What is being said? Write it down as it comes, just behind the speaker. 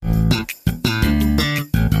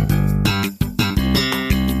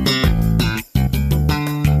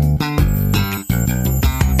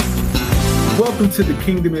Welcome to the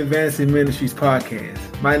Kingdom Advancing Ministries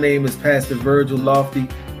podcast. My name is Pastor Virgil Lofty,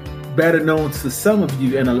 better known to some of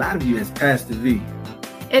you and a lot of you as Pastor V.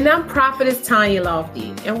 And I'm Prophetess Tanya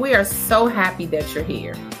Lofty, and we are so happy that you're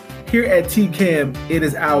here. Here at TCAM, it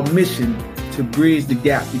is our mission to bridge the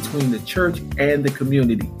gap between the church and the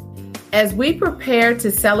community. As we prepare to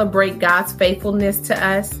celebrate God's faithfulness to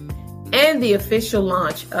us and the official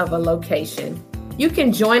launch of a location, you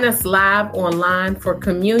can join us live online for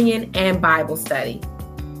communion and Bible study.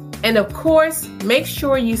 And of course, make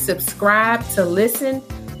sure you subscribe to listen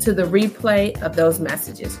to the replay of those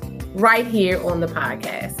messages right here on the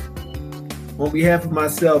podcast. On behalf of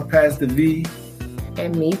myself, Pastor V,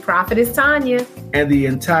 and me, Prophetess Tanya, and the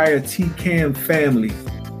entire TCAM family,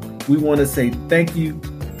 we want to say thank you.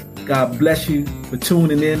 God bless you for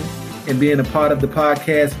tuning in and being a part of the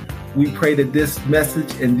podcast. We pray that this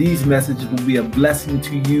message and these messages will be a blessing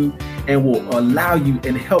to you and will allow you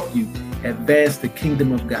and help you advance the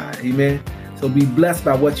kingdom of God. Amen. So be blessed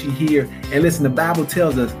by what you hear. And listen, the Bible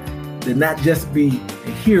tells us to not just be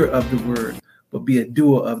a hearer of the word, but be a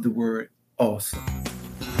doer of the word also.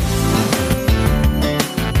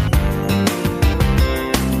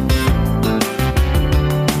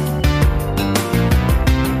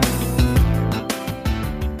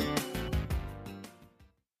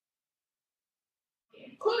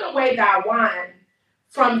 Put away thy wine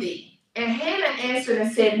from thee. And Hannah answered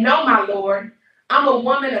and said, No, my Lord, I'm a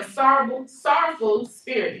woman of sorrowful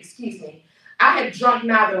spirit. I have drunk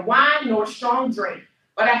neither wine nor strong drink,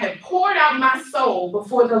 but I have poured out my soul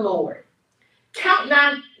before the Lord. Count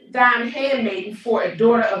not thine handmaiden for a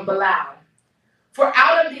daughter of Belial. For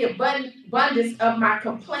out of the abundance of my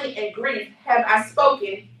complaint and grief have I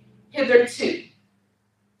spoken hitherto.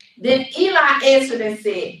 Then Eli answered and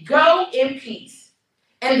said, Go in peace.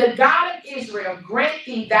 And the God of Israel grant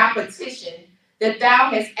thee thy petition that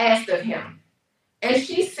thou hast asked of him. And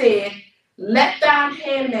she said, Let thine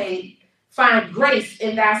handmaid find grace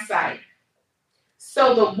in thy sight.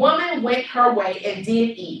 So the woman went her way and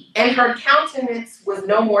did eat, and her countenance was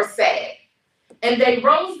no more sad. And they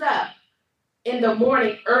rose up in the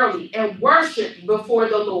morning early and worshipped before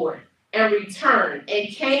the Lord, and returned and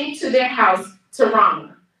came to their house to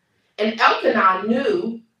Ramah. And Elkanah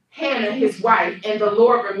knew Hannah, his wife, and the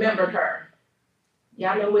Lord remembered her.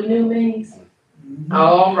 Y'all know what new means? Mm-hmm.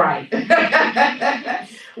 All right.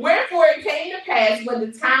 Wherefore it came to pass when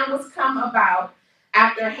the time was come about,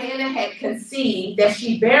 after Hannah had conceived, that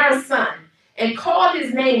she bare a son, and called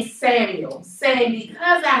his name Samuel, saying,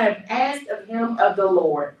 Because I have asked of him of the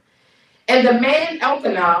Lord. And the man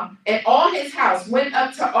Elkanah and all his house went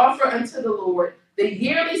up to offer unto the Lord the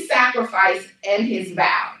yearly sacrifice and his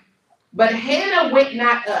vow. But Hannah went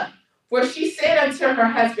not up, for she said unto her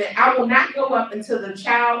husband, I will not go up until the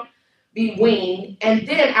child be weaned, and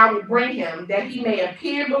then I will bring him, that he may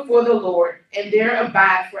appear before the Lord, and there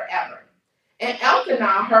abide forever. And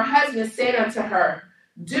Elkanah, her husband, said unto her,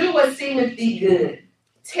 Do what seemeth thee good.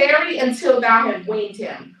 Tarry until thou have weaned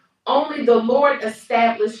him. Only the Lord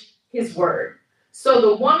established his word. So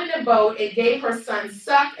the woman abode and gave her son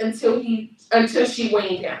suck until she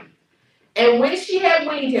weaned him. And when she had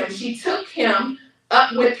weaned him, she took him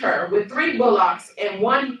up with her with 3 bullocks and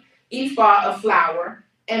 1 ephah of flour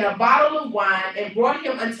and a bottle of wine, and brought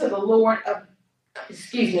him unto the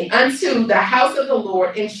house of the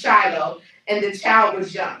Lord in Shiloh, and the child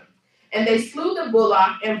was young. And they slew the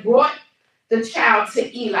bullock and brought the child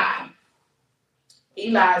to Eli.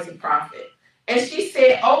 Eli is a prophet. And she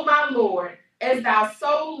said, O my Lord, as thy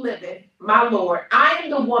soul liveth, my Lord, I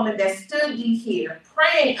am the woman that stood thee here,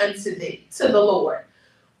 praying unto thee, to the Lord.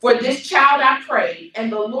 For this child I prayed,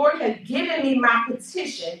 and the Lord hath given me my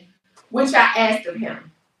petition, which I asked of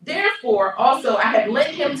him. Therefore also I have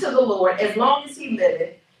lent him to the Lord. As long as he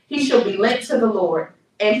liveth, he shall be lent to the Lord.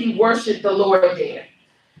 And he worshiped the Lord there.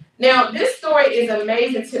 Now, this story is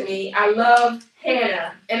amazing to me. I love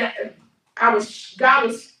Hannah, and God was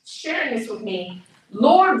sharing this with me.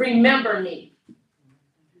 Lord, remember me.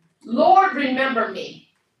 Lord, remember me.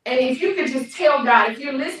 And if you could just tell God, if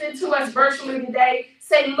you're listening to us virtually today,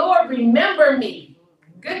 say, Lord, remember me.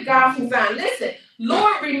 Good God from Zion. Listen,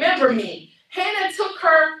 Lord, remember me. Hannah took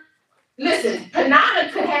her,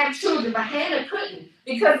 Peninnah could have children, but Hannah couldn't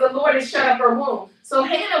because the Lord had shut up her womb. So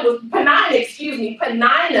Peninnah could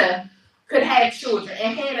have children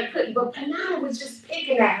and Hannah couldn't, but Peninnah was just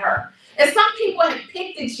picking at her. And some people have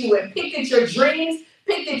picked at you and picked at your dreams,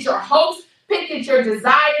 picked at your hopes, picked at your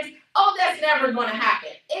desires. Oh, that's never going to happen.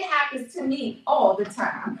 It happens to me all the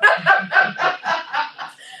time.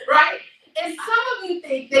 Right? And some of you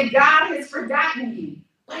think that God has forgotten you,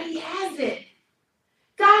 but he hasn't.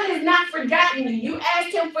 God has has not forgotten you. You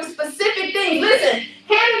asked him for specific things. Listen,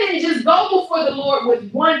 Hannah didn't just go before the Lord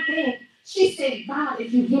with one thing. She said, God,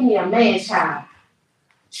 if you give me a man child.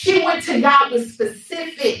 She went to God with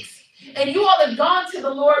specifics. And you all have gone to the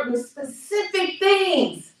Lord with specific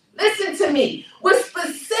things. Listen to me. With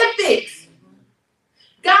specifics.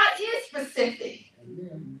 God is specific.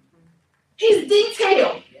 He's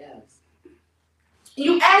detailed.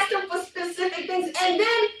 You asked him for specific things. And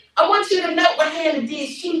then I want you to note what Hannah did.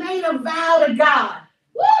 She made a vow to God.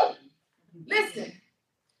 Woo! Listen.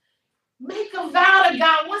 Make a vow to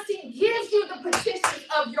God once he gives you the petitions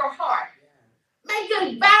of your heart. Make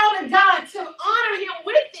a vow to God to honor him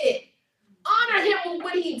with it. Honor him with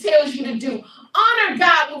what he tells you to do. Honor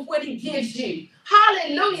God with what he gives you.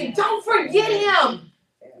 Hallelujah. Don't forget him.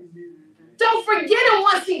 Don't forget him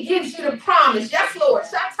once he gives you the promise. Yes, Lord.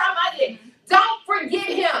 Don't forget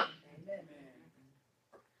him.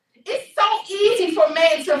 It's so easy for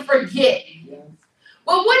man to forget.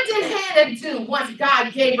 But what did Hannah do once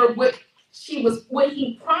God gave her what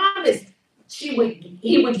he promised he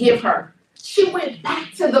would give her? She went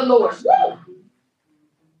back to the Lord. Woo!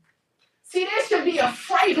 See, there should be a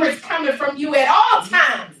fragrance coming from you at all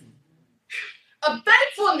times of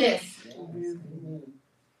thankfulness.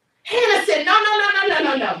 Hannah said, no.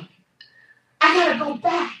 I got to go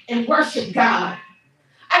back and worship God.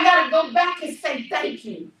 I got to go back and say thank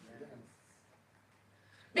you.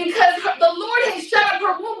 Because the Lord had shut up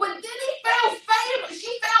her womb, but then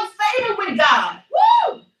she found favor with God.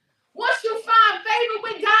 Woo! Once you find favor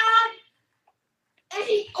with God, and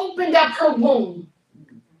he opened up her womb.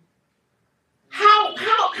 How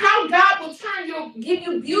God will give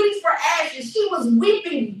you beauty for ashes. She was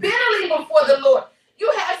weeping bitterly before the Lord.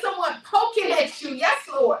 You have someone poking at you. Yes,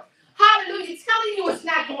 Lord. Hallelujah. Telling you it's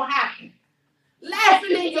not going to happen.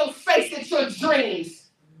 Laughing in your face at your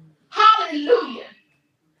dreams. Hallelujah.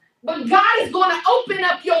 But God is going to open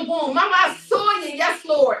up your womb. Mama, saw you. Yes,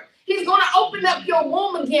 Lord. He's going to open up your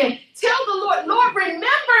womb again. Tell the Lord, Lord,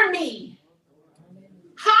 remember me.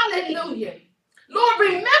 Hallelujah. Lord,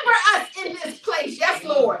 remember us in this place. Yes,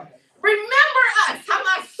 Lord. Remember us. How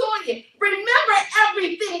I saw you. Remember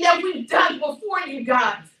everything that we've done before you,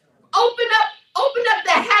 God. Open up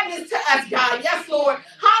the heavens to us, God. Yes, Lord.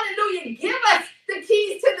 Hallelujah. Give us the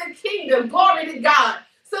keys to the kingdom. Glory to God.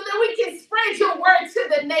 So that we can spread your word to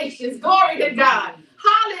the nations. Glory to God.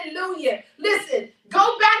 Hallelujah. Listen,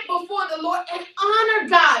 go back before the Lord and honor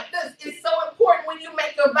God. This is so important when you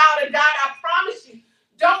make a vow to God. I promise you,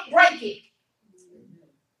 don't break it.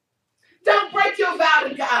 Don't break your vow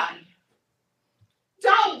to God.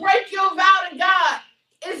 Don't break your vow to God.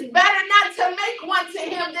 It's better not to make one to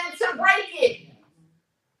him than to break it.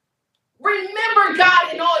 Remember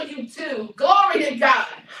God in all you do. Glory to God.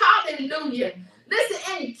 Hallelujah.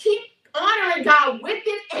 Listen, and keep honoring God with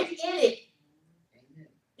it and in it.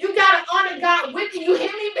 You got to honor God with it. You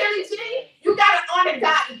hear me, Billy Jean? You got to honor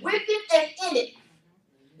God with it and in it.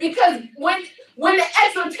 Because when the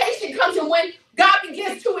exaltation comes and when God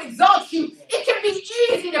begins to exalt you, it can be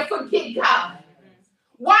easy to forget God.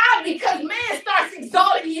 Why? Because man starts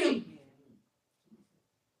exalting you.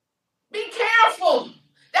 Be careful.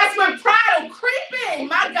 That's when pride will creep in,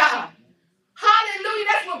 my God. Hallelujah.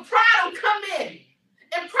 That's when pride will come in.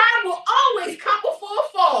 And pride will always come before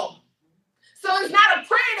a fall. So it's not a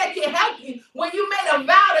prayer that can help you when you made a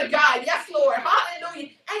vow to God. Yes, Lord. Hallelujah.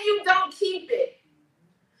 And you don't keep it.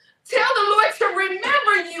 Tell the Lord to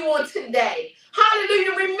remember you on today.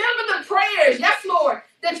 Hallelujah. Remember the prayers. Yes, Lord.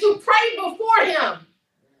 That you prayed before him.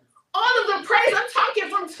 All of the prayers, I'm talking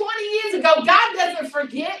from 20 years ago. God doesn't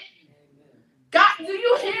forget. God, do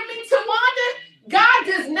you hear me, Tawanda? God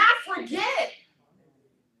does not forget.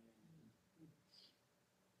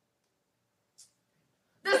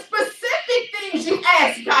 The specific things you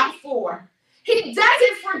ask God for. He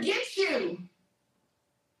doesn't forget you.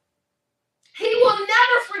 He will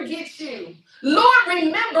never forget you. Lord,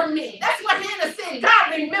 remember me. That's what Hannah said.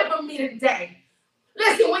 God, remember me today.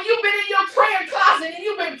 Listen, when you've been in your prayer closet and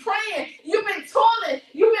you've been praying, you've been toiling,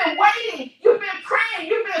 you've been waiting, you've been praying,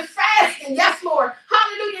 you've been fasting. Yes, Lord.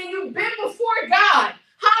 Hallelujah. And you've been before God.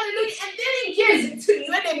 Hallelujah. And then he gives it to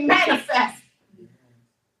you and it manifests.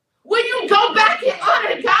 Will you go back and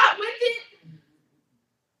honor God with it?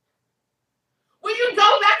 Will you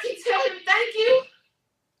go back and tell him thank you?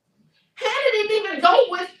 Hannah didn't even go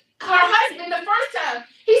with her husband the first time.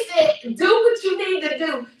 He said, do what you need to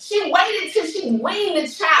do. She waited till she weaned the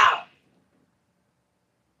child.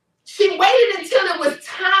 She waited until it was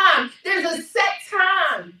time. There's a set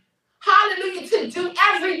time. Hallelujah, to do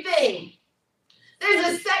everything. There's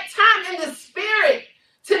a set time in the spirit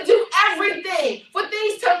to do everything, for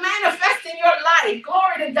things to manifest in your life.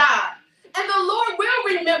 Glory to God.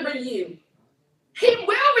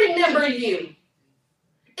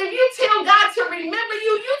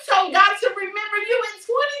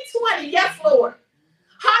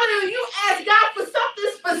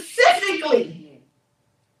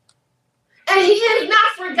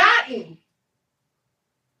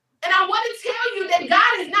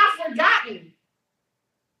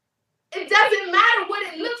 It doesn't matter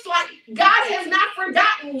what it looks like. God has not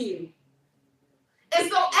forgotten you. And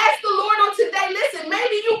so ask the Lord on today, listen,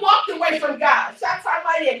 maybe you walked away from God.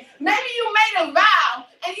 Maybe you made a vow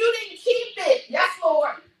and you didn't keep it. Yes,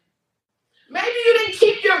 Lord. Maybe you didn't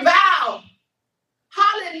keep your vow.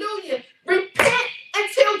 Hallelujah. Repent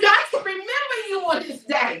until God can remember you on this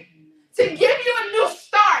day. To give you a new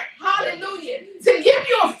start. Hallelujah. To give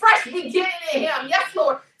you a fresh beginning in Him. Yes,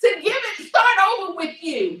 Lord. To start over with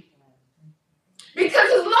you. Because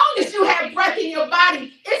as long as you have breath in your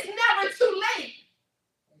body, it's never too late.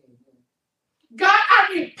 God, I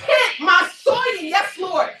repent my soul, yes,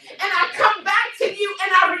 Lord. And I come back to you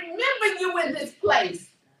and I remember you in this place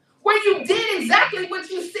where you did exactly what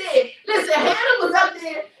you said. Listen, Hannah was up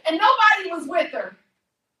there and nobody was with her.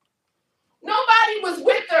 Nobody was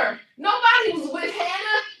with her. Nobody was with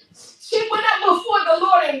Hannah. She went up before the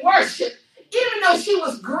Lord and worshiped, even though she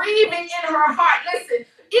was grieving in her heart. Listen,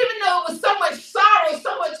 even though it was so much sorrow,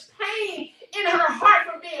 so much pain in her heart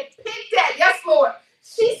for being picked at. Yes, Lord.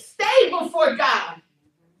 She stayed before God.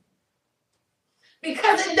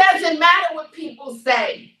 Because it doesn't matter what people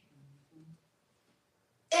say.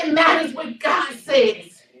 It matters what God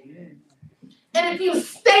says. And if you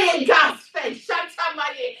stay in God's face,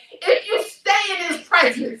 if you stay in His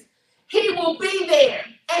presence, He will be there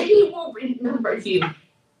and He will remember you.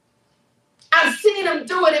 I've seen Him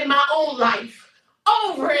do it in my own life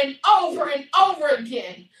over and over and over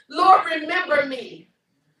again. Lord, remember me.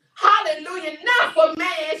 Hallelujah. Not for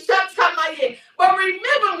man, but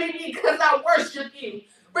remember me because I worship you.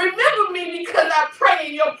 Remember me because I pray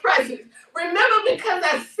in your presence. Remember because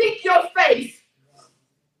I seek your face.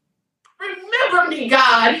 Remember me,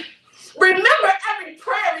 God. Remember every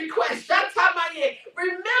prayer request.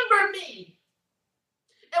 Remember me.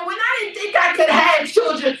 And when I didn't think I could have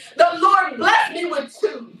children, the Lord blessed me with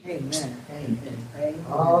 2. Amen. Amen.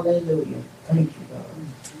 Hallelujah. Thank you, God.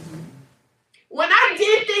 When I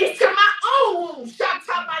did things to my own womb,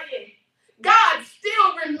 God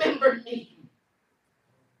still remembered me.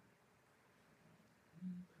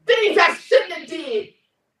 Things I shouldn't have did.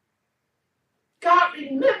 God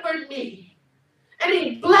remembered me. And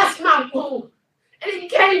He blessed my womb. And He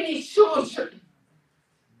gave me children.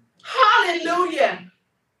 Hallelujah.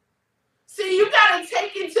 See, you got to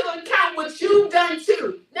take into account what you've done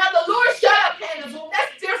too. Now, the Lord shut up Hannah's womb.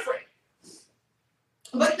 That's different.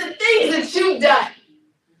 But the things that you've done,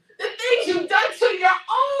 the things you've done to your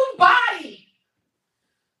own body,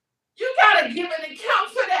 you got to give an account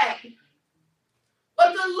for that.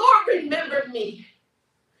 But the Lord remembered me.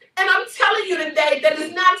 And I'm telling you today that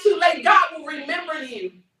it's not too late. God will remember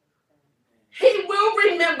you. He will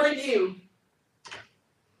remember you.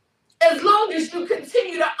 As long as you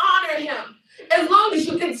continue to honor Him. As long as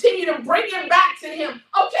you continue to bring Him back to Him.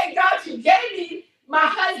 Okay, God, you gave me my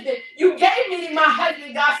husband. You gave me my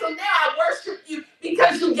husband, God. So now I worship you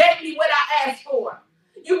because you gave me what I asked for.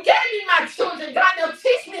 You gave me my children. God, now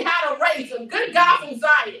teach me how to raise them. Good God from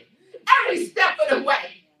Zion. Every step of the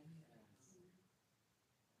way.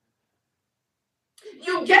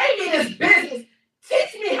 You gave me this business.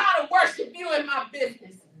 Teach me how to worship you in my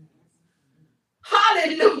business.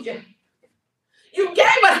 Hallelujah. You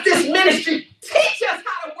gave us this ministry. Teach us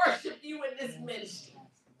how to worship you in this ministry.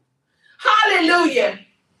 Hallelujah.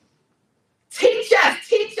 Teach us,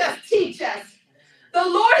 teach us, teach us. The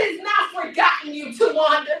Lord has not forgotten you,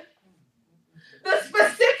 Tawanda. The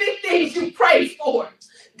specific things you prayed for.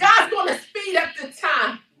 God's going to speed up the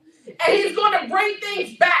time. And He's going to bring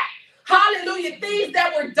things back. Hallelujah. Things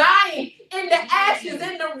that were dying in the ashes,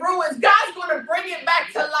 in the ruins. God's going to bring it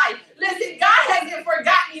back to life. Listen, God hasn't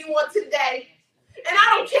forgotten you on today. And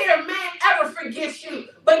I don't care if man ever forgets you.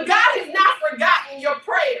 But God has not forgotten your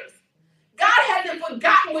prayers. God hasn't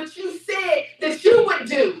forgotten what you said that you would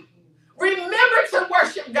do. Remember to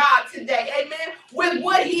worship God today. Amen. With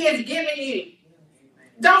what He has given you.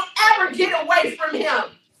 Don't ever get away from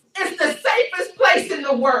Him. It's the safest place in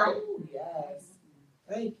the world. Yes.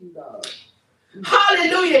 Thank you, God.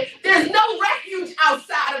 Hallelujah. There's no refuge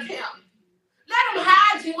outside of Him. Let Him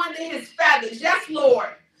hide you under His feathers. Yes, Lord.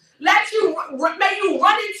 May you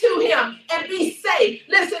run into Him and be safe.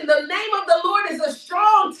 Listen, the name of the Lord is a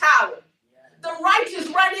strong tower. The righteous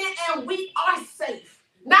run in and we are safe.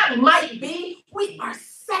 Not might be, we are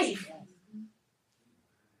safe.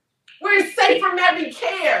 We're safe from every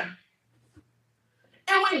care.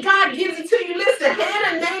 And when God gives it to you, listen,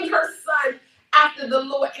 Hannah named her son after the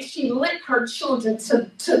Lord, and she lent her children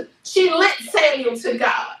she lent Samuel to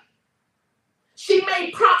God. She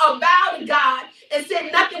made a vow to God and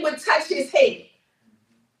said nothing would touch his head.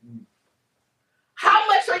 How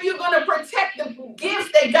much are you going to protect the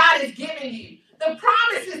gifts that God has given you? the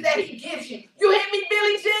promises that he gives you. You hear me,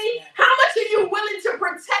 Billy Jean? How much are you willing to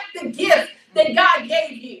protect the gifts that God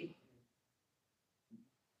gave you?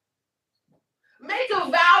 Make a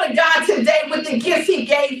vow to God today with the gifts he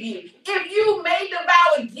gave you. If you made the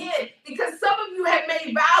vow again, because some of you have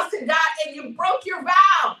made vows to God and you broke your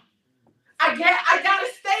vow. I got to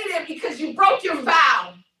stay there because you broke your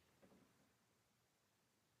vow.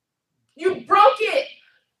 You broke it.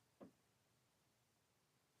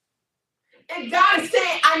 And God is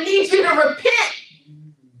saying, I need you to repent.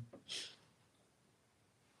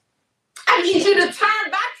 I need you to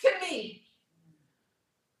turn back to me.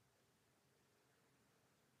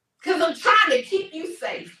 Because I'm trying to keep you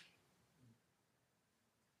safe.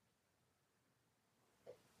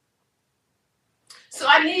 So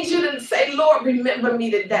I need you to say, Lord, remember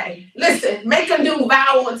me today. Listen, make a new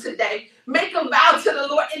vow on today. Make a vow to the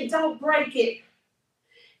Lord and don't break it.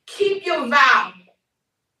 Keep your vow.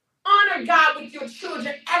 Honor God with your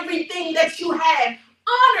children. Everything that you have,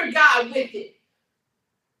 honor God with it.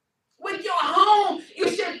 With your home, you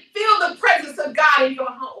should feel the presence of God in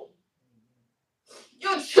your home.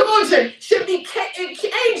 Your children should be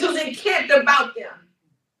angels encamped about them.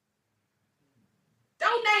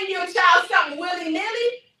 Don't name your child something willy-nilly.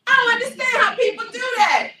 I don't understand how people do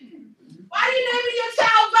that. Why are you naming your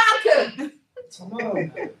child vodka?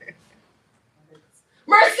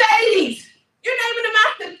 Mercedes. You're naming them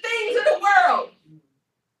after things of the world.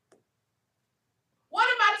 One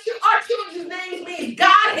of our children's names means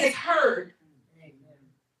God has heard.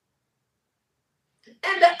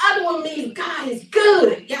 And the other one means God is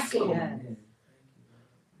good. Yes, Lord. Yes.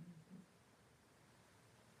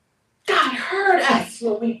 God heard us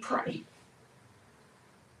when we prayed.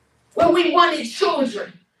 When we wanted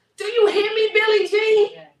children. Do you hear me, Billy Jean?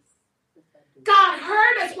 Yes. God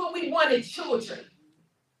heard us when we wanted children.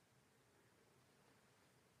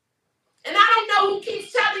 And I don't know who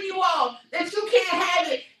keeps telling you all that you can't have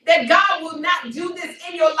it, that God will not do this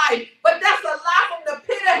in your life. But that's a lie from the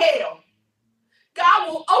pit of hell. God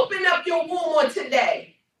will open up your womb on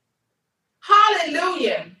today.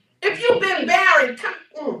 Hallelujah. If you've been barren,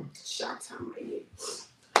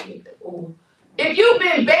 if you've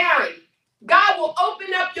been barren, God will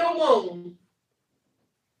open up your womb.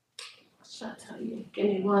 Give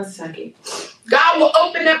me 1 second. God will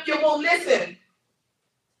open up your womb. Listen,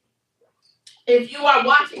 if you are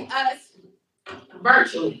watching us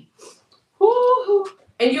virtually,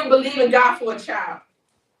 and you believe in God for a child,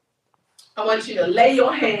 I want you to lay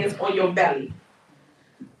your hands on your belly.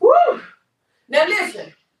 Woo! Now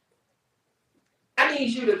listen, I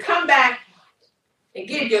need you to come back and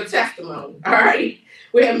give your testimony, all right?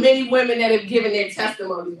 We have many women that have given their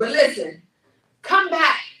testimonies, but listen, come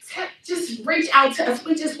back, just reach out to us.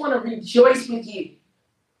 We just want to rejoice with you.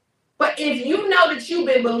 But if you know that you've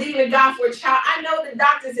been believing God for a child, I know the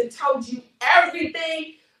doctors have told you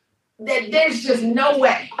everything, that there's just no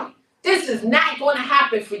way. This is not going to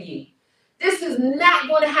happen for you. This is not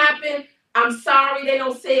going to happen. I'm sorry they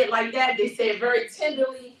don't say it like that. They say it very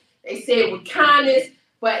tenderly. They say it with kindness.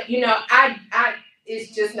 But,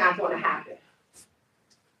 it's just not going to happen.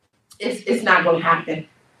 It's not going to happen.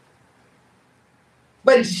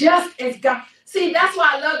 But just as God... See, that's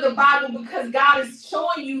why I love the Bible, because God is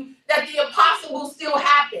showing you that the impossible still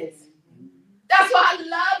happens. That's why I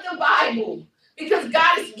love the Bible, because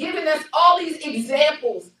God is giving us all these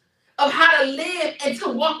examples of how to live and to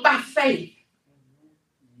walk by faith.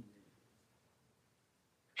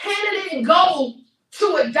 Hannah didn't go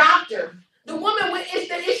to a doctor. The woman with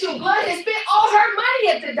the issue of blood had spent all her money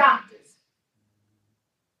at the doctors.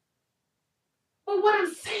 But what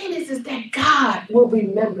I'm saying is that God will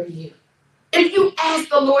remember you. If you ask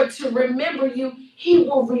the Lord to remember you, he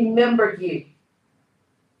will remember you.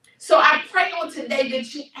 So I pray on today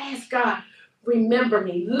that you ask God, remember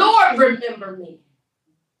me. Lord, remember me.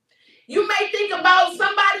 You may think about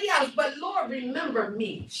somebody else, but Lord, remember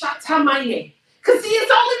me. Shatamaye. Because see,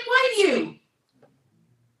 it's only one you.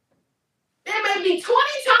 There may be 20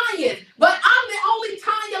 Tanyas, but I'm the only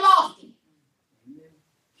Tanya Lofty.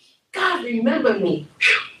 God, remember me.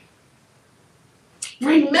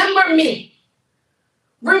 Remember me.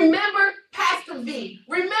 Remember Pastor V.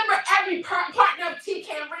 Remember every partner of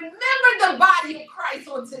TCAM. Remember the body of Christ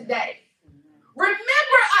on today.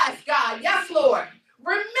 Remember us, God. Yes, Lord.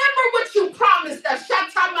 Remember what you promised us.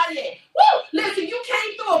 Shatamaye. Woo! Listen, you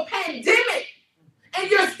came through a pandemic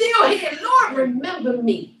and you're still here. Lord, remember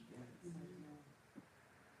me.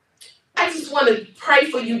 I just want to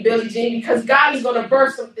pray for you, Billie Jean, because God is going to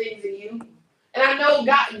birth some things in you. And I know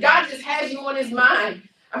God just has you on his mind.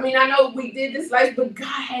 I mean, I know we did this life, but God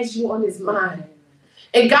has you on his mind.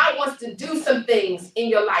 And God wants to do some things in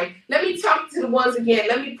your life. Let me talk to the ones again.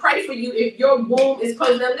 Let me pray for you if your womb is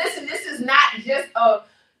closed. Now listen, this is not just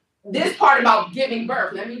this part about giving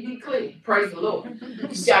birth. Let me be clear. Praise the Lord.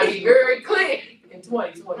 You shall be very clear in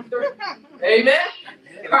 2023. Amen.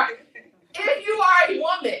 Right. If you are a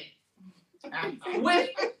woman with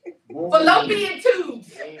fallopian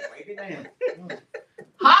tubes,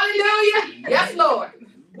 hallelujah. Yes, Lord.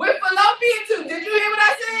 With fallopian tubes. Did you hear what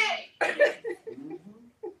I said?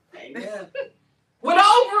 Amen. With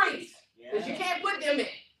ovaries. Because you can't put them in.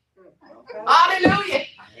 Hallelujah.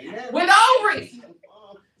 Amen. With ovaries.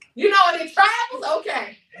 You know, and it travels?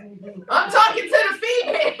 Okay. I'm talking to the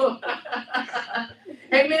female.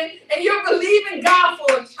 Amen. And you're believing God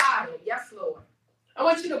for a child. Yes, Lord. I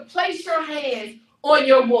want you to place your hands on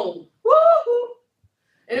your womb. Woo-hoo.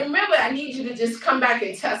 And remember, I need you to just come back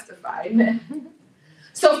and testify. Amen.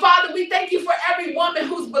 So, Father, we thank you for every woman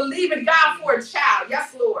who's believing God for a child.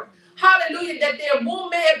 Yes, Lord. Hallelujah, that their womb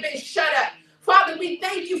may have been shut up. Father, we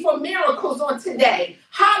thank you for miracles on today.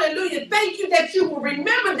 Hallelujah. Thank you that you will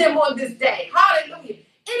remember them on this day. Hallelujah.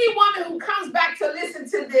 Any woman who comes back to listen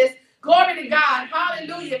to this, glory to God,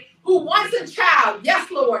 hallelujah, who wants a child, yes,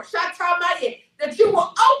 Lord, Shatamaya, that you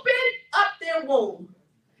will open up their womb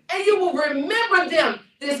and you will remember them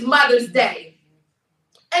this Mother's Day.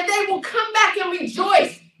 And they will come back and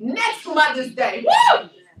rejoice next Mother's Day. Woo!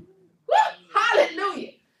 Woo!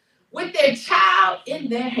 Hallelujah. With their child in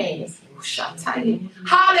their hands.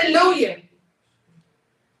 Hallelujah.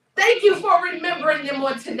 Thank you for remembering them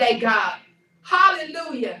on today, God.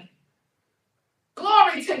 Hallelujah.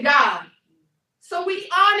 Glory to God. So we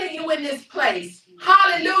honor you in this place.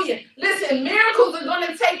 Hallelujah. Listen, miracles are going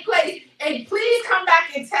to take place. And please come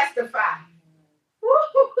back and testify.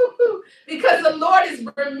 Woo-hoo-hoo-hoo. Because the Lord is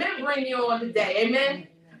remembering you on the day. Amen.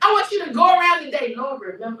 I want you to go around today. Lord,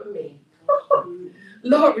 remember me.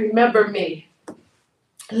 Lord, remember me.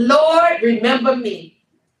 Lord, remember me.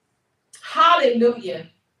 Hallelujah.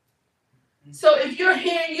 So if you're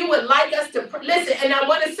here and you would like us to listen, and I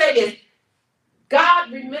want to say this,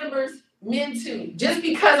 God remembers men too. Just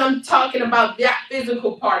because I'm talking about that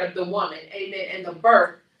physical part of the woman, amen, and the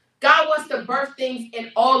birth, God wants to birth things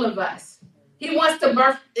in all of us. He wants to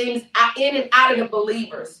birth things in and out of the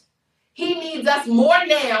believers. He needs us more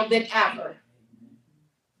now than ever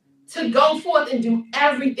to go forth and do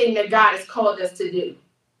everything that God has called us to do.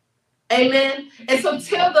 Amen. And so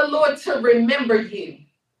tell the Lord to remember you.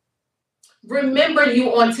 Remember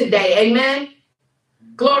you on today. Amen.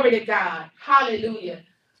 Glory to God. Hallelujah.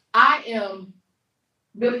 I am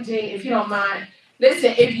Billie Jean, if you don't mind.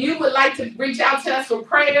 Listen, if you would like to reach out to us for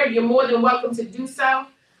prayer, you're more than welcome to do so.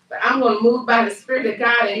 But I'm going to move by the Spirit of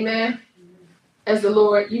God. Amen. As the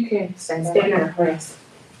Lord, you can stand and rest.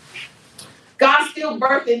 God's still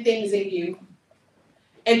birthing things in you.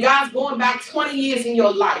 And God's going back 20 years in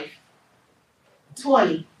your life.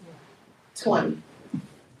 20.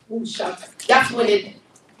 Ooh, shucks. That's when it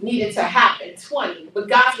needed to happen. 20. But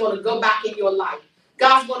God's going to go back in your life.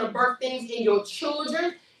 God's going to birth things in your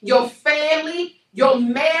children, your family, your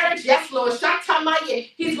marriage. Yes, Lord. Shatamaya.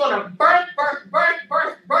 He's going to birth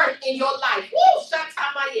in your life. Woo,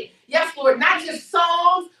 Shatamaya. Yes, Lord. Not just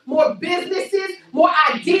songs, more businesses, more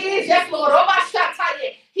ideas. Yes, Lord. Oba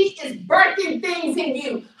Shataya. He is birthing things in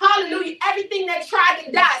you. Hallelujah. Everything that tried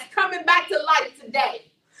to die is coming back to life today.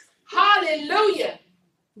 Hallelujah.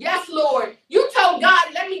 Yes, Lord. You told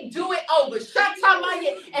God, let me do it over.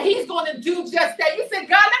 Shatamaya. And he's going to do just that. You said,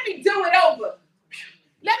 God, let me do it over.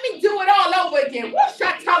 Let me do it all over again. Woo,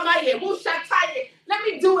 Shatamaya. Woo, Shataya. Let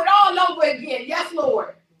me do it all over again. Yes,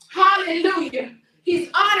 Lord. Hallelujah. He's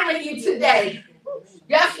honoring you today.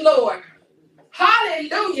 Yes, Lord.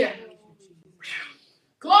 Hallelujah.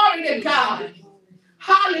 Glory to God.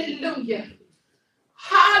 Hallelujah.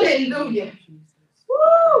 Hallelujah.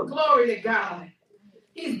 Woo, glory to God.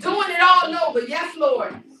 He's doing it all over. Yes,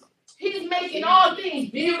 Lord. He's making all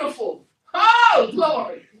things beautiful. Oh,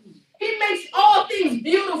 glory. He makes all things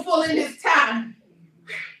beautiful in this time.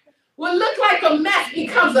 What looked like a mess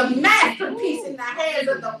becomes a masterpiece in the hands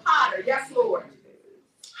of the potter. Yes, Lord.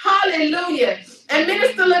 Hallelujah. And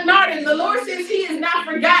Minister Leonardo, the Lord says he has not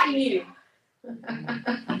forgotten you.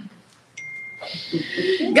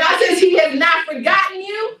 God says he has not forgotten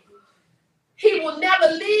you. He will never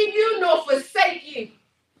leave you nor forsake you.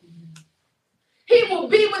 He will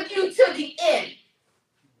be with you till the end.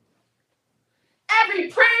 Every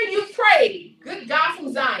prayer you prayed, good God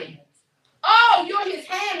from Zion. Oh, you're his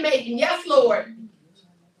handmaiden. Yes, Lord.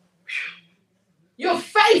 You're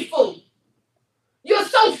faithful. You're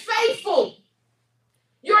so faithful.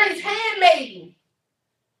 You're his handmaiden.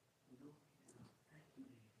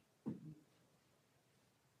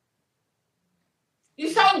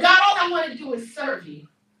 serve you.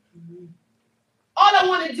 All I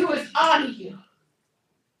want to do is honor you.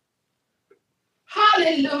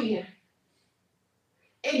 Hallelujah.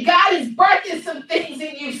 And God is birthing some things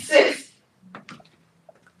in you, sis.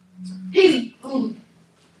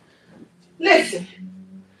 Listen,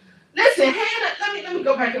 Hannah, let me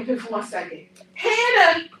go back up here for 1 second.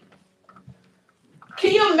 Hannah,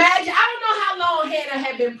 can you imagine? I don't know how long Hannah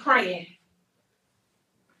had been praying.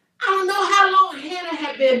 I don't know how long Hannah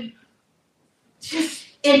had been just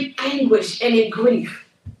in anguish and in grief.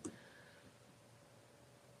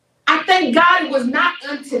 I thank God it was not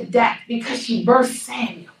unto death because she birthed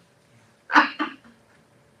Samuel.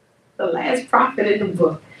 The last prophet in the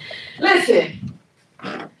book. Listen,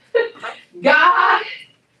 God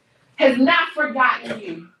has not forgotten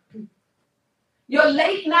you. Your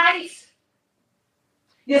late nights,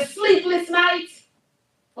 your sleepless nights,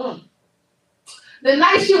 the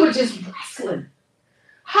nights you were just wrestling.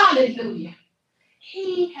 Hallelujah.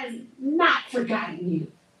 He has not forgotten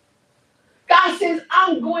you. God says,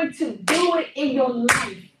 I'm going to do it in your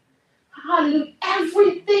life. Hallelujah.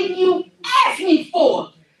 Everything you asked me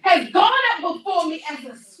for has gone up before me as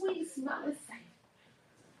a sweet smelling savor.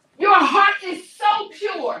 Your heart is so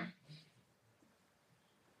pure.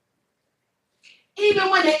 Even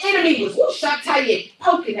when the enemy was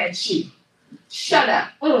poking at you. Shut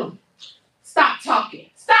up. Stop talking.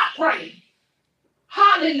 Stop praying.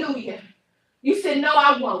 Hallelujah. You said, no,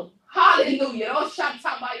 I won't. Hallelujah. Oh,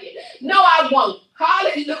 no, I won't.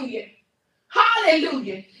 Hallelujah.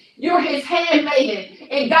 Hallelujah. You're his handmaiden,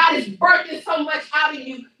 and God is birthing so much out of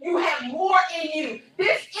you. You have more in you.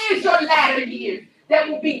 This is your latter years that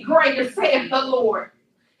will be greater, saith the Lord.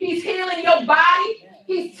 He's healing your body.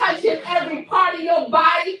 He's touching every part of your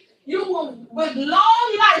body. You will, with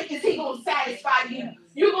long life, is he going to satisfy you.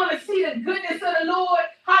 You're going to see the goodness of the Lord.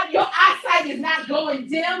 How your eyesight is not going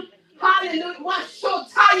dim. Hallelujah. Once you're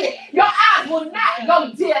tired, your eyes will not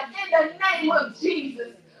go dim in the name of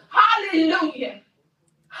Jesus. Hallelujah.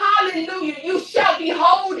 Hallelujah. You shall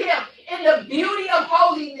behold him in the beauty of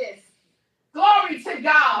holiness. Glory to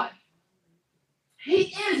God.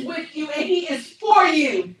 He is with you and he is for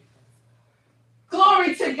you.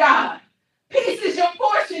 Glory to God. Peace is your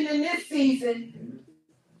portion in this season.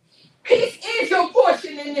 Peace is your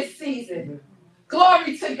portion in this season.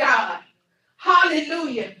 Glory to God.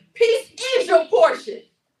 Hallelujah. Peace is your portion.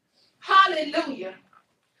 Hallelujah.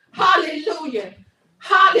 Hallelujah.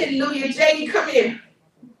 Hallelujah. Janie, come here.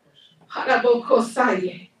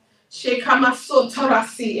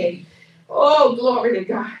 Oh, glory to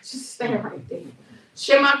God. Just stand right there.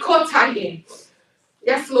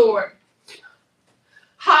 Yes, Lord.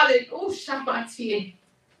 Hallelujah.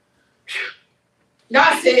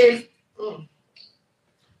 God says,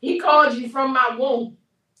 he called you from my womb.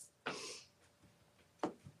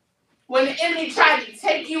 When the enemy tried to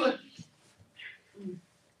take you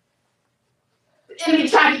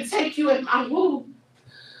in my womb,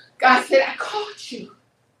 God said, I called you.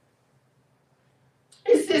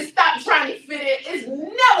 He said, stop trying to fit in. It's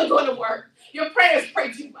never going to work. Your prayers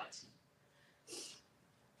pray too much.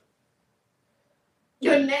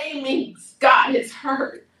 Your name means God has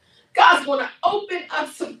heard. God's going to open up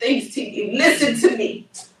some things to you. Listen to me.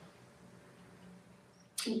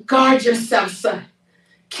 Guard yourself, son.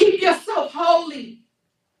 Keep yourself holy.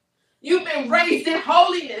 You've been raised in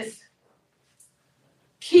holiness.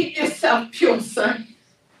 Keep yourself pure, son.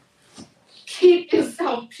 Keep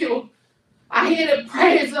yourself pure. I hear the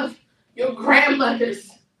prayers of your grandmothers.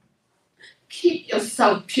 Keep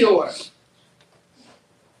yourself pure.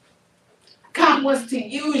 God wants to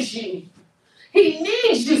use you. He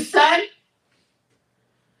needs you, son.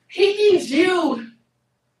 He needs you.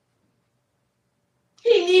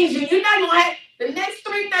 He needs you. You're not going to have, the next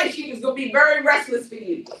 3 nights, she's going to be very restless for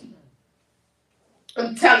you.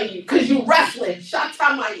 I'm telling you, because you're wrestling.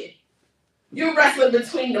 Shatamaya. You're wrestling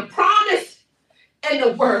between the promise and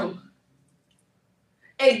the world.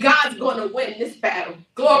 And God's going to win this battle.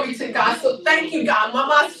 Glory to God. So thank you, God.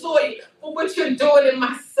 Mama, I saw you for what you're doing in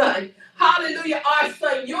my son. Hallelujah. Our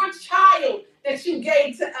son, your child that you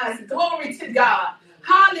gave to us. Glory to God.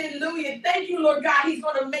 Hallelujah. Thank you, Lord God. He's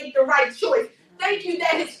going to make the right choice. Thank you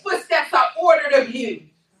that his footsteps are ordered of you.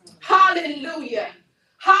 Hallelujah.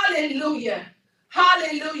 Hallelujah.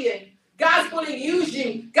 Hallelujah. God's going to use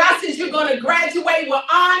you. God says you're going to graduate with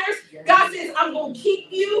honors. God says, I'm going to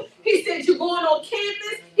keep you. He said you're going on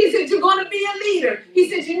campus. He said you're going to be a leader. He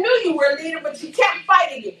said you knew you were a leader, but you kept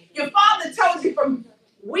fighting it. Your father told you from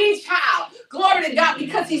wee child, glory to God,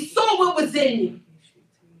 because he saw what was in you.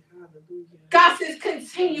 God says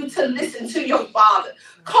continue to listen to your father.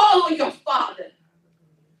 Call on your father.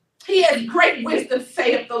 He has great wisdom,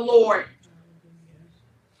 saith the Lord.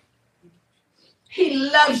 He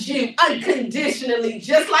loves you unconditionally,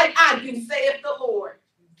 just like I do, saith the Lord.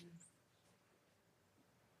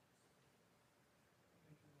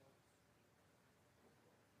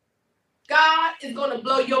 God is going to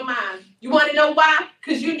blow your mind. You want to know why?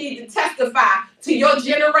 Because you need to testify to your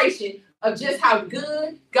generation of just how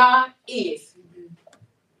good God is.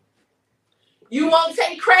 You won't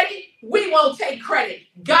take credit. We won't take credit.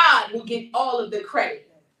 God will get all of the credit.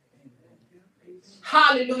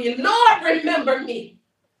 Hallelujah. Lord, remember me.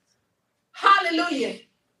 Hallelujah.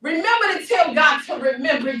 Remember to tell God to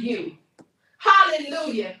remember you.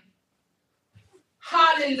 Hallelujah.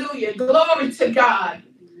 Hallelujah. Glory to God.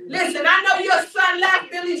 Listen, I know your son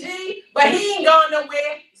left Billy G, but he ain't going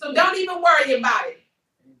nowhere. So don't even worry about it.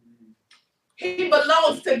 He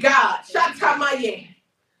belongs to God. Shatamaye.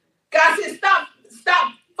 God said,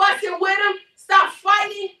 stop fussing with him. Stop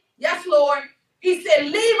fighting. Yes, Lord. He said,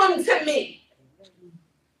 leave him to me.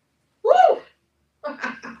 Woo.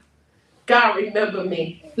 God, remember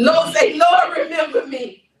me. Lord, say, Lord, remember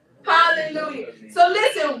me. Hallelujah. So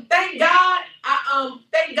listen, thank God.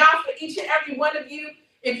 Thank God for each and every one of you.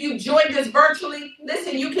 If you joined us virtually,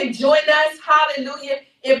 listen, you can join us, hallelujah,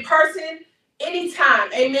 in person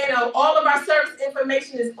anytime. Amen. All of our service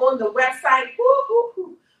information is on the website.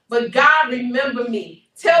 Woo-hoo-hoo. But God, remember me.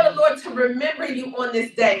 Tell the Lord to remember you on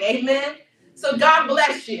this day. Amen. So God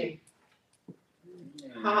bless you.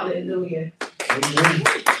 Hallelujah. Amen.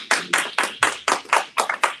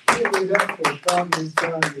 Give it up for Prophet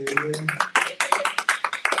Tanya. Amen.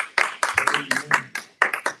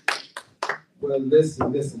 Well,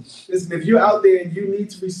 listen. If you're out there and you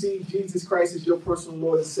need to receive Jesus Christ as your personal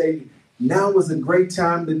Lord and Savior, now is a great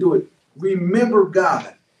time to do it. Remember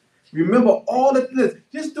God. Remember all of this.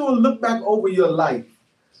 Just do a look back over your life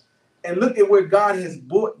and look at where God has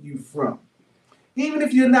brought you from. Even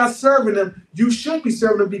if you're not serving him, you should be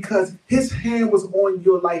serving him because his hand was on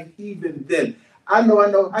your life even then. I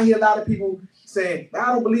know. I hear a lot of people saying, I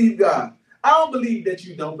don't believe God. I don't believe that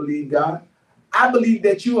you don't believe God. I believe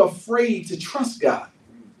that you're afraid to trust God.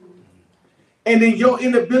 And in your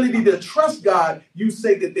inability to trust God, you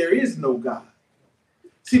say that there is no God.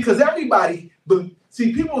 See, because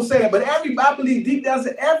people say it, but I believe deep down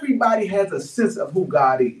that everybody has a sense of who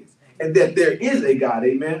God is and that there is a God.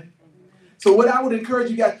 Amen. So what I would encourage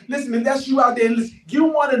you guys, listen, if that's you out there, listen, you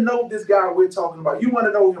want to know this God we're talking about. You want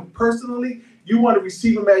to know him personally. You want to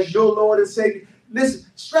receive him as your Lord and Savior. Listen,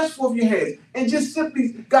 stretch forth your hands and just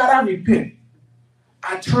simply, God, I repent.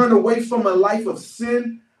 I turn away from a life of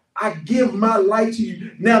sin. I give my life to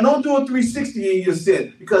you. Now, don't do a 360 in your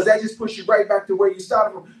sin because that just puts you right back to where you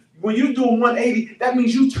started from. When you do a 180, that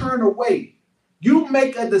means you turn away. You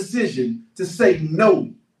make a decision to say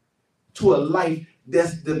no to a life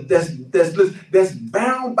that's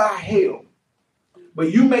bound by hell.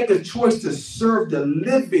 But you make a choice to serve the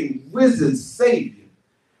living, risen Savior.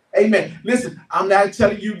 Amen. Listen, I'm not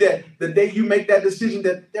telling you that the day you make that decision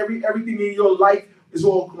that everything in your life is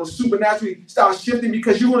all going to supernaturally start shifting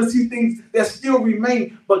because you're going to see things that still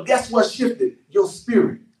remain. But guess what shifted? Your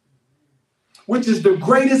spirit, which is the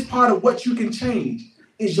greatest part of what you can change,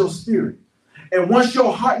 is your spirit. And once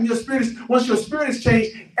your heart and your spirit is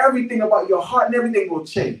changed, everything about your heart and everything will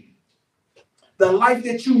change. The life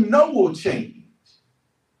that you know will change.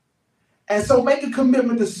 And so make a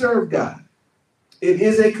commitment to serve God. It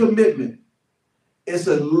is a commitment. It's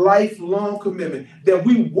a lifelong commitment that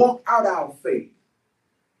we walk out our faith.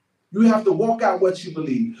 You have to walk out what you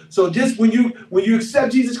believe. So just when you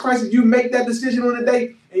accept Jesus Christ and you make that decision on the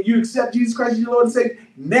day and you accept Jesus Christ as your Lord and Savior,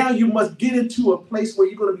 now you must get into a place where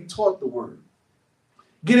you're going to be taught the word.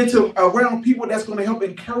 Get into around people that's going to help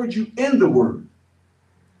encourage you in the word.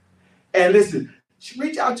 And listen,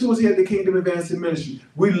 reach out to us here at the Kingdom Advancing Ministry.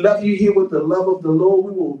 We love you here with the love of the Lord.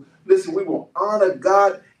 We will honor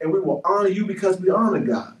God and we will honor you because we honor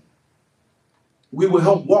God. We will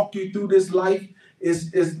help walk you through this life.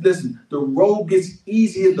 Listen, the road gets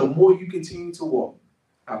easier the more you continue to walk.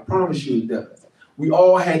 I promise you it does. We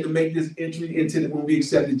all had to make this entry into it when we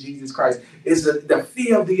accepted Jesus Christ. The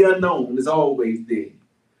fear of the unknown is always there.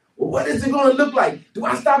 Well, what is it going to look like? Do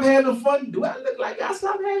I stop having fun? Do I look like I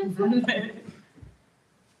stop having fun?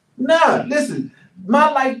 Nah, listen.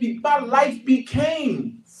 My life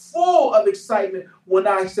became full of excitement when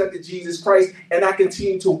I accepted Jesus Christ and I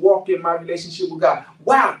continue to walk in my relationship with God.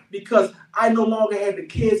 Why? Because I no longer had the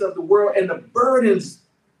cares of the world and the burdens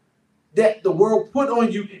that the world put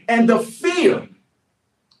on you, and the fear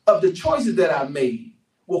of the choices that I made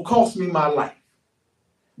will cost me my life.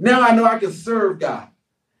 Now I know I can serve God.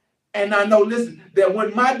 And I know, listen, that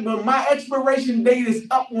when my expiration date is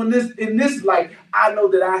up in this life, I know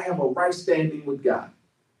that I have a right standing with God.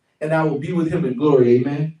 and I will be with him in glory.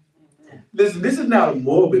 Amen. Listen, this is not a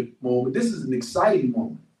morbid moment. This is an exciting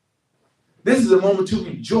moment. This is a moment to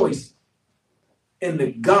rejoice in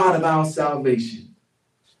the God of our salvation.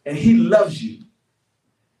 And he loves you.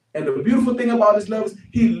 And the beautiful thing about his love is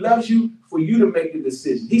he loves you for you to make the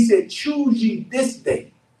decision. He said, choose ye this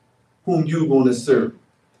day whom you're going to serve.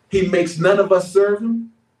 He makes none of us serve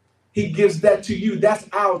him. He gives that to you. That's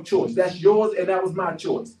our choice. That's yours, and that was my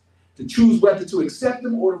choice. To choose whether to accept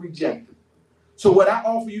him or to reject him. So what I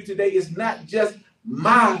offer you today is not just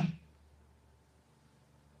my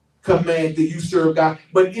command that you serve God,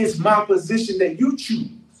 but it's my position that you choose.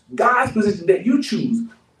 God's position that you choose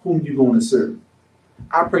whom you're going to serve.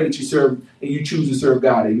 I pray that you serve and you choose to serve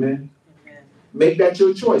God. Amen. Amen. Make that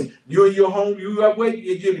your choice. You're in your home, you're up with,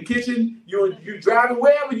 you're in the kitchen, you're driving,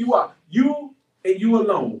 wherever you are. You and you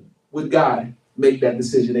alone with God make that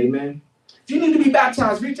decision. Amen. If you need to be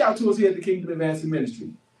baptized, reach out to us here at the Kingdom Advancing Ministry.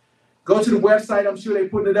 Go to the website. I'm sure they're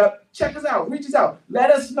putting it up. Check us out. Reach us out. Let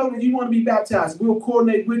us know that you want to be baptized. We'll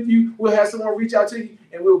coordinate with you. We'll have someone reach out to you,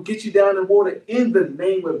 and we'll get you down in water in the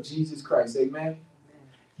name of Jesus Christ. Amen.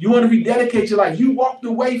 You want to rededicate your life. You walked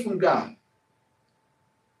away from God.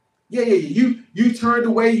 Yeah. You turned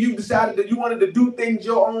away. You decided that you wanted to do things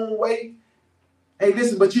your own way. Hey,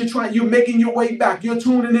 listen, but you're making your way back. You're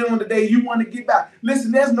tuning in on the day you want to get back.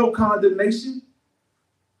 Listen, there's no condemnation.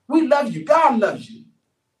 We love you. God loves you.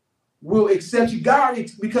 We'll accept you.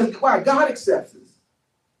 Because why? God accepts us.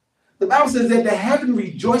 The Bible says that the heaven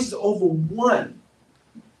rejoices over one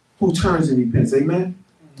who turns and repents. Amen.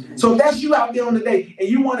 So if that's you out there on the day and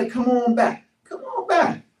you want to come on back. Come on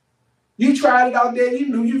back. You tried it out there.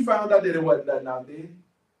 You found out that there wasn't nothing out there.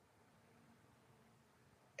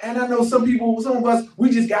 And I know some of us,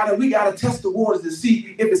 we gotta test the waters to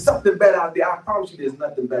see if it's something better out there. I promise you there's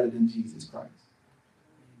nothing better than Jesus Christ.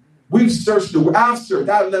 We've searched I've searched.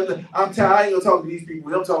 I'm tired. I ain't gonna talk to these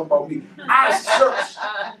people. I'm talking about me. I searched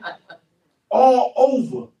all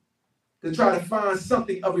over to try to find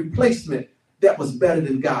something, a replacement that was better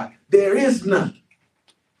than God. There is none.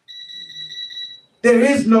 There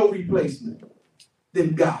is no replacement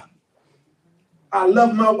than God. I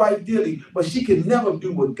love my wife dearly, but she can never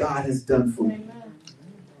do what God has done for me. Amen.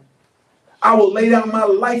 I will lay down my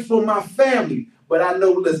life for my family, but I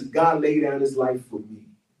know, listen, God laid down his life for me.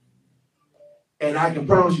 And I can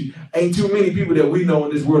promise you, ain't too many people that we know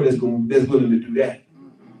in this world that's willing to do that.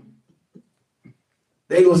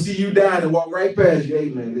 They're going to see you dying and walk right past you. Hey,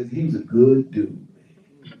 man, he's a good dude.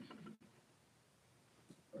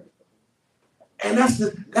 And that's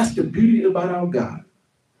the beauty about our God.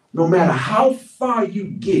 No matter how far you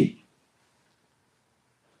get,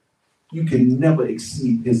 you can never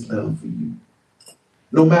exceed his love for you.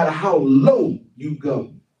 No matter how low you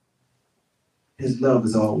go, his love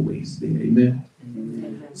is always there. Amen.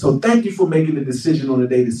 Amen. So thank you for making the decision on the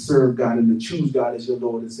day to serve God and to choose God as your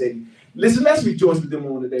Lord and Savior. Listen, let's rejoice with them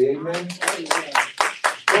on the day. Amen. Amen.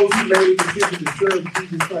 Those who made the decision to serve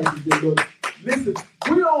Jesus Christ as their Lord. Listen,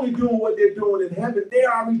 we're only doing what they're doing in heaven. They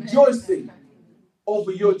are rejoicing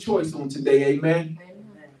over your choice on today. Amen.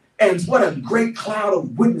 And what a great cloud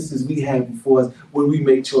of witnesses we have before us when we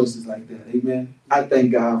make choices like that. Amen. I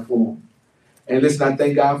thank God for them. And listen, I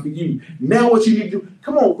thank God for you. Now what you need to do,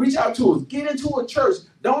 come on, reach out to us. Get into a church.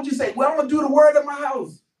 Don't just say, well, I'm going to do the word in my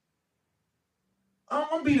house. I'm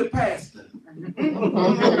going to be the pastor.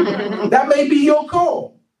 That may be your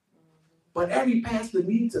call. But every pastor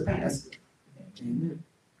needs a pastor. Amen.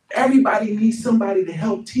 Everybody needs somebody to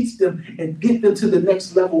help teach them and get them to the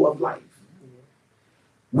next level of life.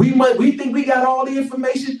 We think we got all the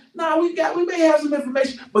information. No, we may have some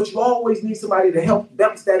information, but you always need somebody to help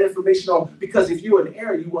bounce that information off. Because if you're in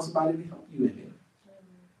error, you want somebody to help you in there.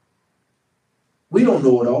 We don't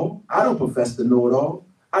know it all. I don't profess to know it all.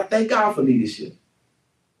 I thank God for leadership.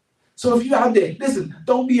 So if you're out there, listen,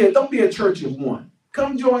 don't be a church of one.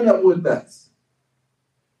 Come join up with us.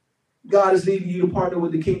 God is leading you to partner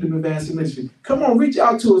with the Kingdom Advancing Ministry. Come on, reach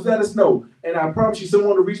out to us. Let us know. And I promise you,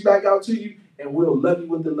 someone will reach back out to you, and we'll love you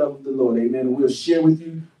with the love of the Lord. Amen. And we'll share with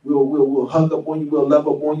you. We'll hug up on you. We'll love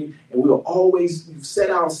up on you. And we'll always set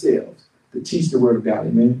ourselves to teach the word of God.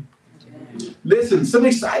 Amen. Listen, some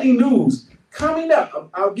exciting news coming up.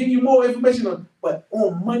 I'll give you more information on, but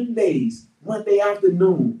on Monday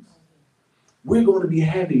afternoons, we're going to be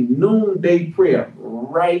having noonday prayer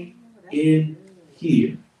right in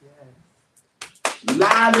here.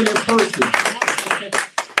 Live and in person.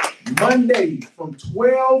 Monday from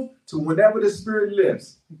 12 to whenever the Spirit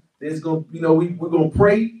lifts. There's going to, we're going to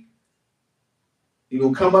pray. You're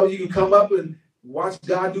going to come up. You can come up and Watch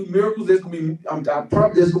God do miracles. There's gonna be,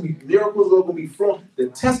 there's gonna be miracles. There's gonna be flowing. The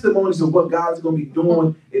testimonies of what God is gonna be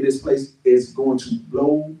doing in this place is going to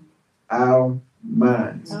blow our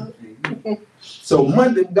minds. So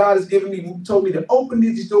Monday, God has told me to open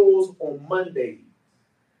these doors on Monday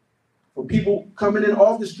for people coming in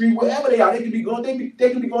off the street, wherever they are. They can be going. They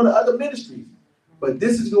can be going to other ministries. But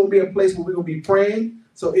this is going to be a place where we're going to be praying.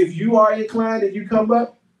 So if you are inclined, if you come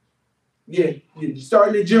up, you're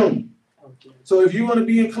starting in June. So if you're going to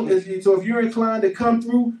be if you're inclined to come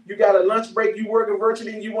through, you got a lunch break, you working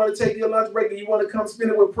virtually, and you want to take your lunch break, and you want to come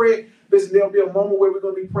spend it with prayer. Listen, there'll be a moment where we're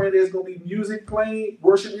going to be praying. There's going to be music playing,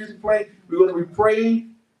 worship music playing. We're going to be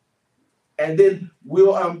praying, and then we're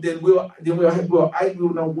going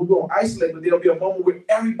to isolate. But there'll be a moment where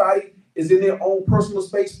everybody is in their own personal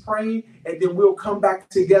space praying, and then we'll come back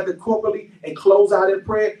together corporately and close out in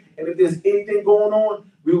prayer. And if there's anything going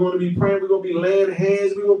on, we're going to be praying. We're going to be laying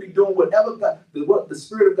hands. We're going to be doing whatever what the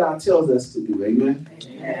Spirit of God tells us to do. Amen.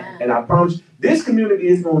 Amen. And I promise you, this community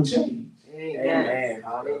is going to change. Amen.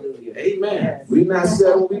 Hallelujah. Amen. Yes. We're not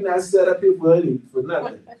set up here for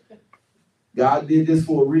nothing. God did this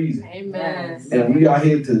for a reason. Amen. And we are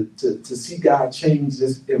here to see God change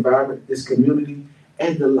this environment, this community,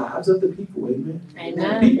 and the lives of the people. Amen.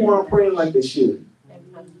 Amen. People aren't praying like they should,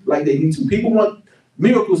 like they need to. People want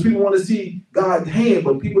miracles. People want to see God's hand,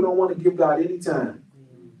 but people don't want to give God any time.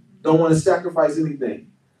 Don't want to sacrifice anything.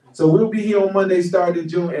 So we'll be here on Monday, starting in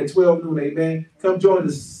June at 12 noon. Amen. Come join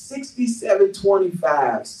us.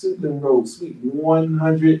 6725 Suitland Road, Suite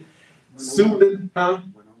 100. Suitland, huh?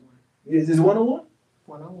 Is this 101?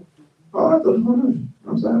 101. Oh, I thought it was 100.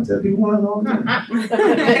 I'm sorry, I tell people 100 all the time.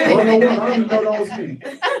 101, I don't even know those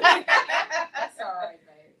people. That's all right,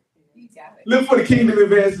 babe. You got it. Look for the Kingdom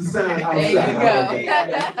Advancing sign outside. There you go.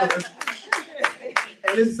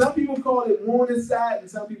 And then some people call it Morningside,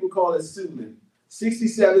 and some people call it Suitland.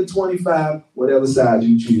 6725, whatever side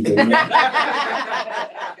you choose.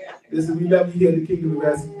 Listen, we love you here at the Kingdom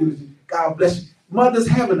Advancing Ministry. God bless you. Mothers,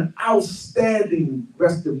 have an outstanding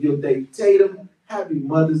rest of your day. Tatum, happy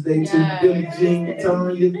Mother's Day to Billie Jean,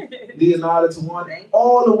 Tanya, Leonardo, Tawana,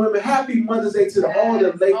 all the women. Happy Mother's Day to all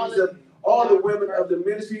the ladies, all the women of the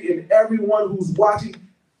ministry, and everyone who's watching.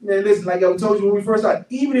 Man, listen, like I told you when we first started,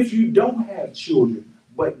 even if you don't have children,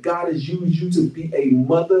 but God has used you to be a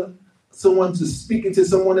mother, someone to speak into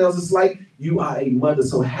someone else's life, you are a mother.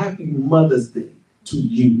 So happy Mother's Day to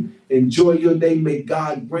you. Enjoy your day. May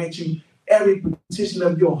God grant you every petition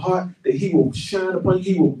of your heart, that he will shine upon you.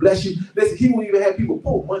 He will bless you. Listen, he will even have people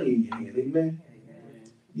pour money in your hand. Amen.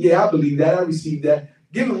 Yeah, I believe that. I receive that.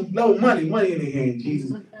 Give them no money in their hand,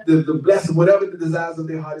 Jesus. The blessing, whatever the desires of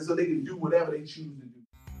their heart is, so they can do whatever they choose to do.